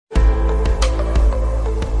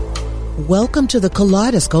Welcome to the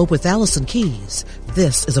Kaleidoscope with Allison Keyes.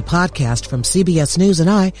 This is a podcast from CBS News, and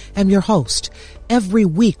I am your host. Every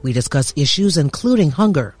week we discuss issues including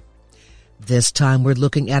hunger. This time we're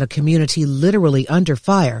looking at a community literally under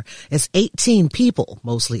fire as 18 people,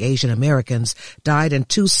 mostly Asian Americans, died in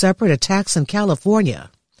two separate attacks in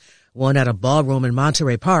California. One at a ballroom in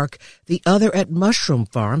Monterey Park, the other at mushroom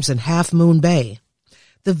farms in Half Moon Bay.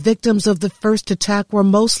 The victims of the first attack were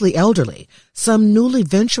mostly elderly, some newly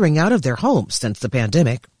venturing out of their homes since the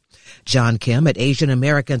pandemic. John Kim at Asian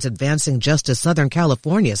Americans Advancing Justice Southern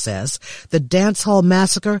California says the dance hall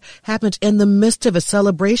massacre happened in the midst of a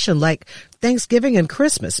celebration like Thanksgiving and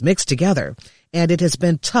Christmas mixed together, and it has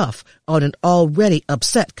been tough on an already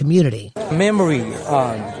upset community. Bad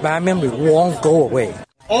memory won't go away.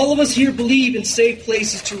 All of us here believe in safe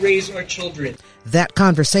places to raise our children. That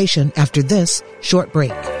conversation after this short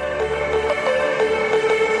break.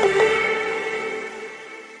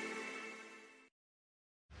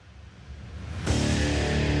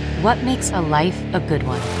 What makes a life a good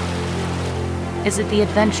one? Is it the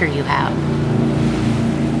adventure you have?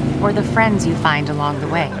 Or the friends you find along the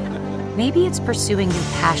way? Maybe it's pursuing your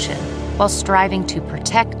passion while striving to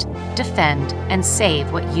protect, defend, and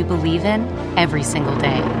save what you believe in every single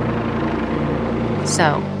day.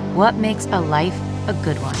 So, what makes a life a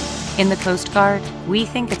good one? In the Coast Guard, we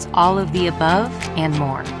think it's all of the above and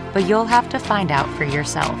more, but you'll have to find out for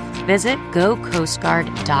yourself. Visit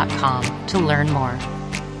gocoastguard.com to learn more.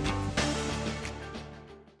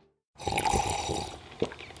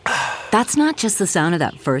 That's not just the sound of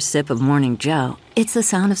that first sip of Morning Joe. It's the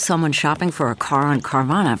sound of someone shopping for a car on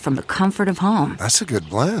Carvana from the comfort of home. That's a good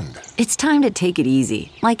blend. It's time to take it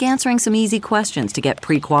easy, like answering some easy questions to get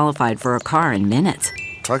pre-qualified for a car in minutes.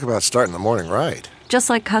 Talk about starting the morning right. Just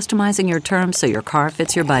like customizing your terms so your car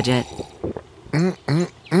fits your budget.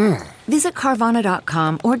 Visit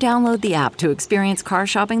Carvana.com or download the app to experience car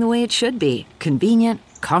shopping the way it should be. Convenient,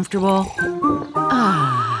 comfortable.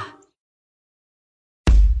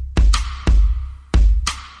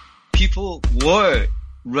 People were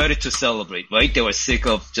ready to celebrate, right? They were sick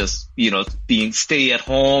of just, being stay at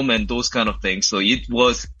home and those kind of things. So it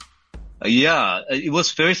was, it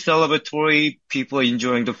was very celebratory. People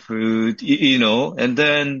enjoying the food, and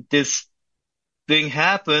then this thing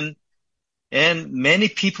happened and many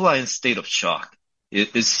people are in state of shock.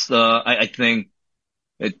 I think,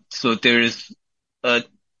 so there is,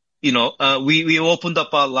 we opened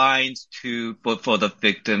up our lines for the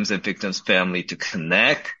victims and victims' family to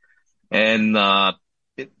connect. And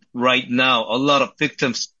right now, a lot of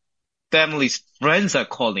victims' families, friends are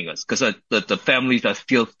calling us because the families are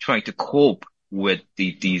still trying to cope with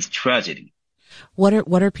these tragedies. What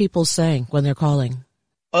are people saying when they're calling?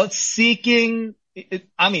 Seeking. They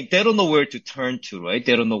don't know where to turn to, right?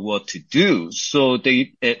 They don't know what to do. So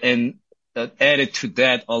added to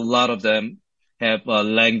that, a lot of them have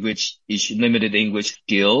language issue, limited English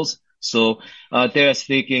skills. So they are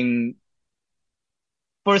seeking.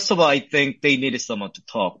 First of all, I think they needed someone to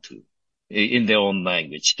talk to in their own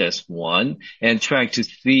language. That's one. And trying to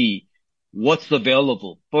see what's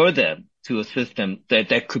available for them to assist them.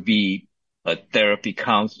 That could be therapy,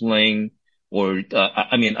 counseling, or,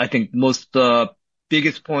 I think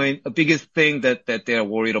biggest thing that they're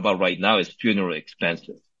worried about right now is funeral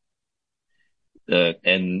expenses.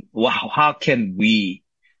 And how can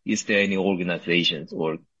is there any organizations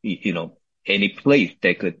or, any place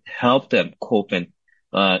that could help them cope and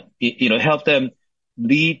help them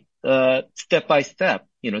lead step by step,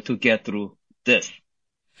 to get through this.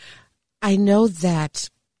 I know that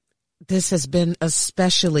this has been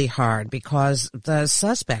especially hard because the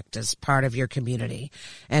suspect is part of your community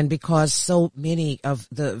and because so many of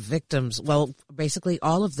the victims, well, basically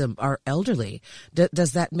all of them are elderly.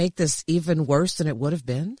 Does that make this even worse than it would have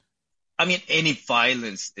been? Any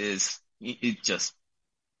violence is,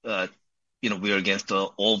 we're against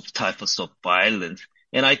all types of violence.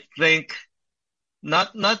 And I think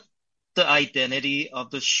not the identity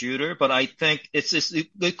of the shooter, but I think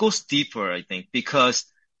it goes deeper, I think, because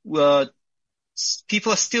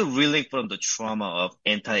people are still reeling from the trauma of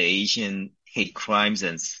anti-Asian hate crimes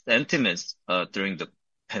and sentiments during the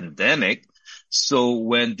pandemic. So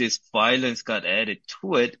when this violence got added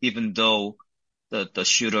to it, even though the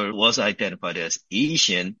shooter was identified as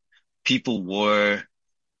Asian, people were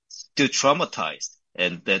still traumatized,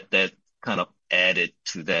 and that kind of added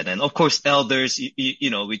to that. And of course, elders,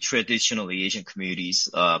 we traditionally Asian communities,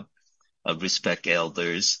 respect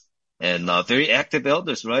elders and, very active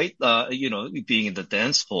elders, right? Being in the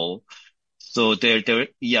dance hall. So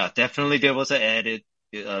definitely there was an added,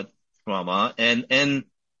 trauma. And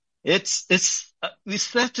it's we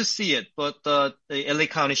still have to see it, but the LA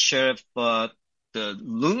County Sheriff, the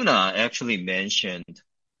Luna actually mentioned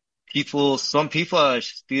some people are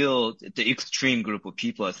still, the extreme group of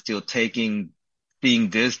people are still seeing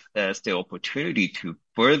this as the opportunity to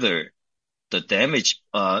further the damage.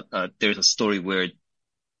 There's a story where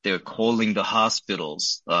they're calling the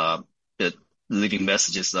hospitals, that leaving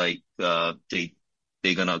messages like,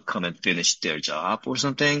 they're gonna come and finish their job or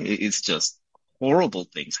something. It's just horrible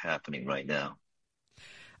things happening right now.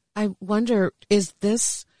 I wonder,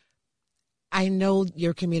 I know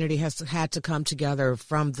your community has had to come together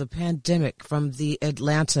from the pandemic, from the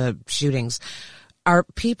Atlanta shootings. Are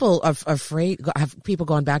people afraid? Have people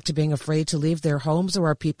gone back to being afraid to leave their homes, or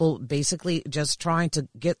are people basically just trying to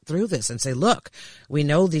get through this and say, look, we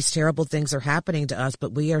know these terrible things are happening to us,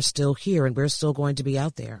 but we are still here and we're still going to be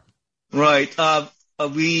out there? Right.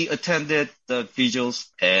 We attended the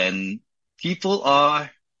vigils and people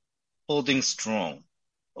are holding strong.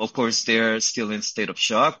 Of course, they're still in state of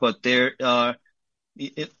shock, but there are,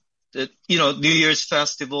 New Year's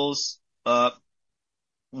festivals,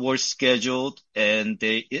 were scheduled and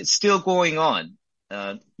it's still going on.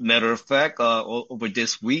 Matter of fact, over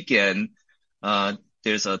this weekend,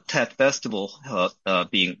 there's a Tet Festival,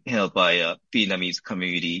 being held by a Vietnamese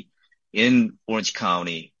community in Orange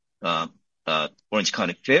County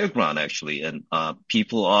Fairground, actually. And,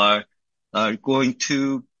 people are going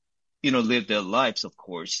to, live their lives, of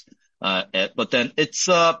course. But then it's,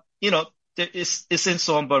 it's in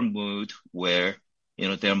somber mood where,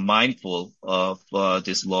 they're mindful of,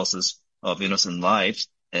 these losses of innocent lives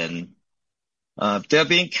and, they're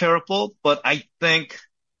being careful. But I think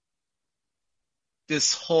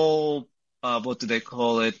this whole, what do they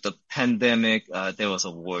call it? The pandemic, there was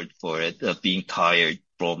a word for it, being tired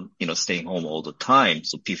from, staying home all the time.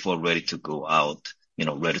 So people are ready to go out,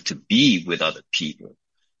 ready to be with other people.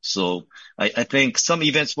 So I think some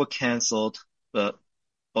events were canceled,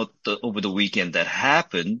 over the weekend that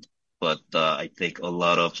happened. But, I think a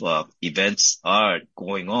lot of, events are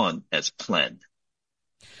going on as planned.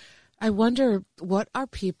 I wonder, what are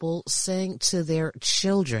people saying to their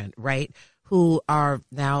children, right, who are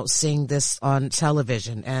now seeing this on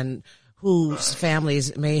television and whose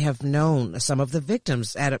families may have known some of the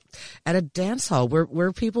victims at a dance hall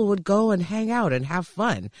where people would go and hang out and have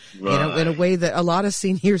fun, Right. in a way that a lot of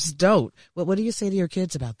seniors don't. What do you say to your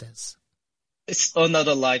kids about this? It's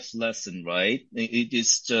another life lesson, right? It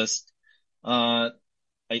is just, I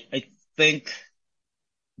think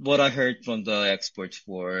what I heard from the experts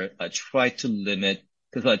were, try to limit,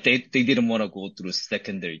 because they didn't want to go through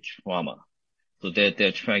secondary trauma. So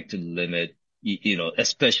they're trying to limit,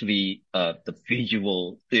 especially, the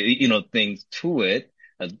visual, things to it,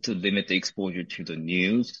 to limit the exposure to the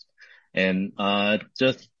news. And, I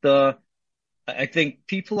think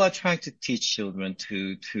people are trying to teach children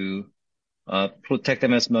to protect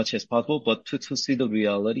them as much as possible, but to see the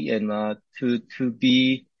reality and, to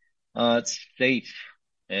be, safe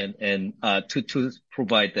and, to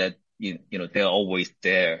provide that, they're always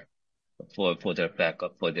there for their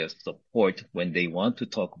backup, for their support when they want to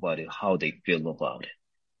talk about it, how they feel about it.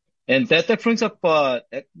 And that brings up,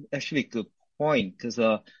 actually a good point, because,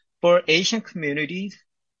 for Asian communities,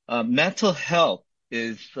 mental health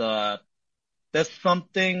is, that's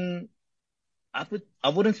something I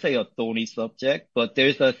wouldn't say a thorny subject, but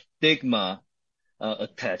there's a stigma,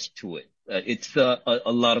 attached to it. It's, a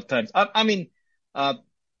lot of times, I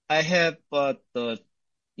have, a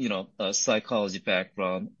psychology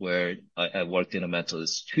background where I worked in a mental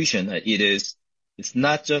institution. It's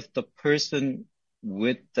not just the person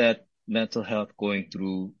with that mental health going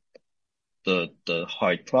through the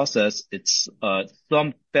hard process. It's,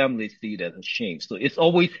 some families see it as a shame. So it's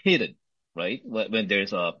always hidden, right? When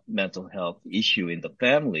there's a mental health issue in the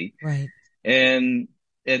family. Right. And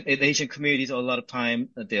in Asian communities, a lot of time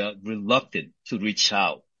they are reluctant to reach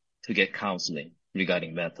out to get counseling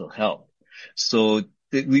regarding mental health. So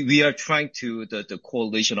we are trying to, the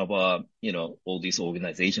coalition of, all these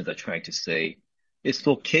organizations are trying to say, it's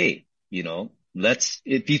okay,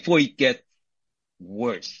 before it gets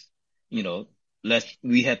worse,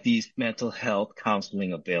 we have these mental health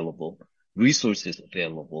counseling available, resources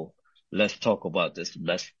available. Let's talk about this.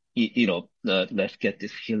 Let's get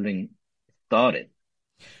this healing started.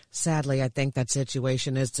 Sadly, I think that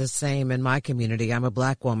situation is the same in my community. I'm a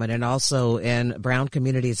Black woman and also in brown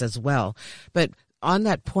communities as well. But on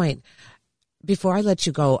that point, before I let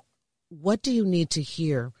you go, what do you need to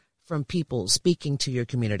hear from people speaking to your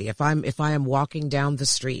community? If I am walking down the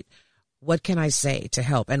street, what can I say to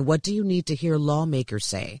help? And what do you need to hear lawmakers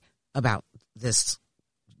say about this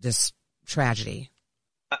tragedy?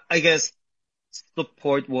 I guess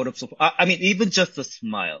support, word of support. I mean, even just a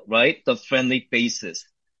smile, right? The friendly faces.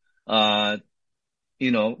 We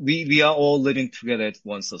are all living together as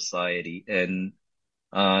one society, and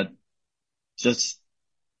just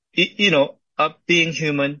being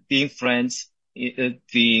human, being friends,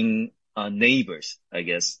 being neighbors. I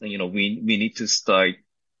guess we need to start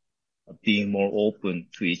being more open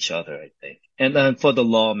to each other, I think. And then for the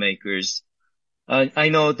lawmakers, I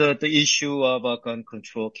know the issue of gun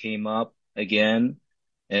control came up again,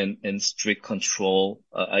 and strict control.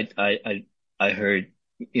 I heard,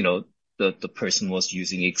 the person was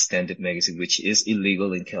using extended magazine, which is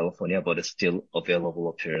illegal in California, but it's still available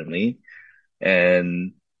apparently.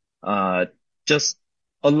 And just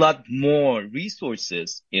a lot more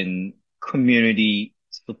resources in community,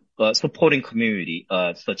 supporting community,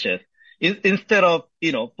 such as instead of,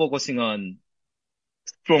 focusing on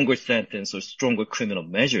stronger sentence or stronger criminal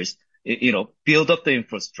measures, build up the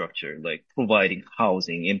infrastructure, like providing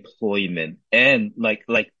housing, employment, and like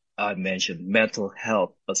I mentioned, mental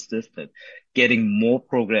health assistance, getting more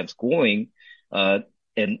programs going,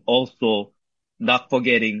 and also not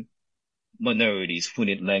forgetting minorities who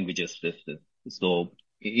need language assistance. So,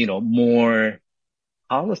 more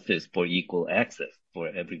policies for equal access for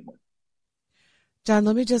everyone. John,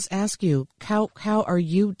 let me just ask you, how are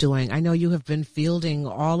you doing? I know you have been fielding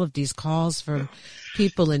all of these calls from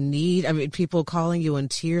people in need. I mean, people calling you in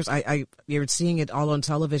tears. You're seeing it all on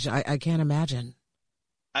television. I can't imagine.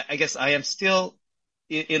 I guess I am still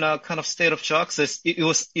in a kind of state of shock. So it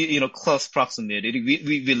was, close proximity.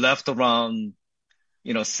 We left around,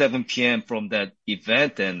 7 p.m. from that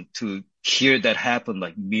event, and to hear that happen,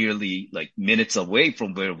 like merely like minutes away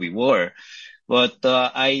from where we were. But,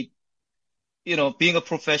 being a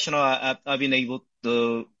professional, I've been able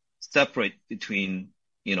to separate between,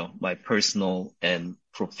 my personal and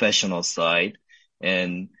professional side.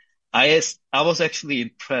 And I was actually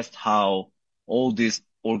impressed how all these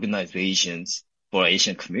organizations for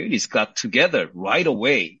Asian communities got together right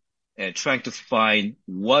away and trying to find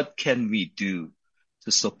what can we do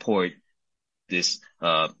to support these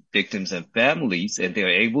victims and families. And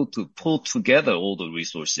they're able to pull together all the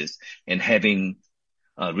resources and having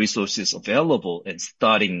resources available and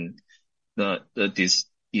starting this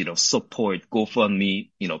support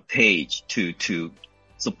GoFundMe page to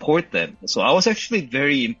support them. So I was actually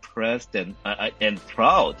very impressed and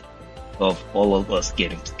proud of all of us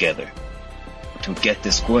getting together to get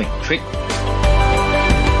this going quickly.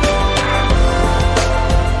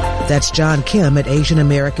 That's John Kim at Asian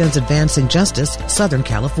Americans Advancing Justice, Southern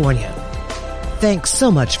California. Thanks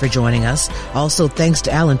so much for joining us. Also, thanks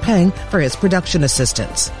to Alan Peng for his production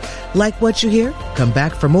assistance. Like what you hear? Come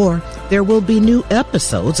back for more. There will be new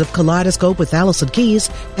episodes of Kaleidoscope with Allison Keyes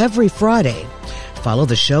every Friday. Follow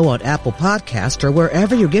the show on Apple Podcast or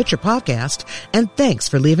wherever you get your podcast. And thanks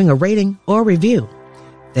for leaving a rating or review.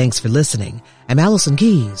 Thanks for listening. I'm Allison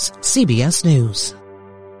Keyes, CBS News.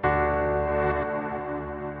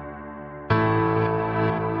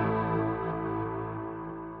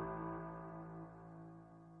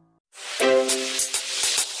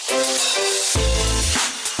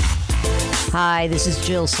 Hi, this is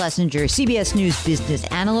Jill Schlesinger, CBS News business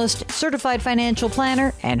analyst, certified financial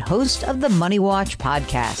planner, and host of the Money Watch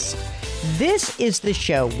podcast. This is the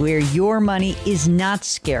show where your money is not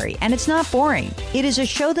scary and it's not boring. It is a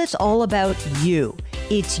show that's all about you.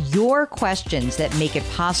 It's your questions that make it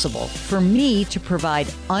possible for me to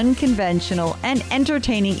provide unconventional and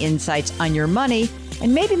entertaining insights on your money,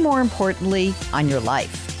 and maybe more importantly, on your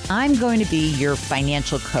life. I'm going to be your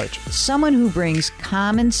financial coach, someone who brings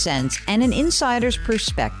common sense and an insider's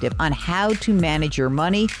perspective on how to manage your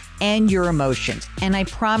money and your emotions. And I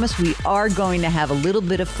promise we are going to have a little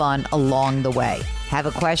bit of fun along the way. Have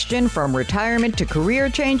a question from retirement to career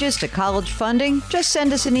changes to college funding? Just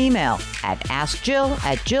send us an email at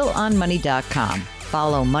askjill@jillonmoney.com.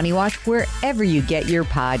 Follow Money Watch wherever you get your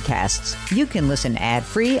podcasts. You can listen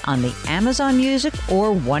ad-free on the Amazon Music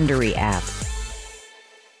or Wondery app.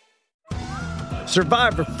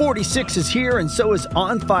 Survivor 46 is here, and so is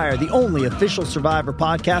On Fire, the only official Survivor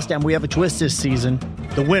podcast, and we have a twist this season.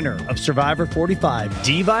 The winner of Survivor 45,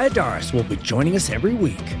 Dee Valladares, will be joining us every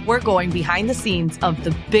week. We're going behind the scenes of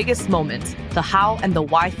the biggest moments, the how and the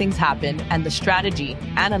why things happen, and the strategy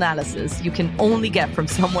and analysis you can only get from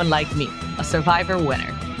someone like me, a Survivor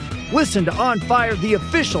winner. Listen to On Fire, the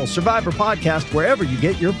official Survivor podcast, wherever you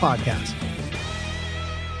get your podcasts.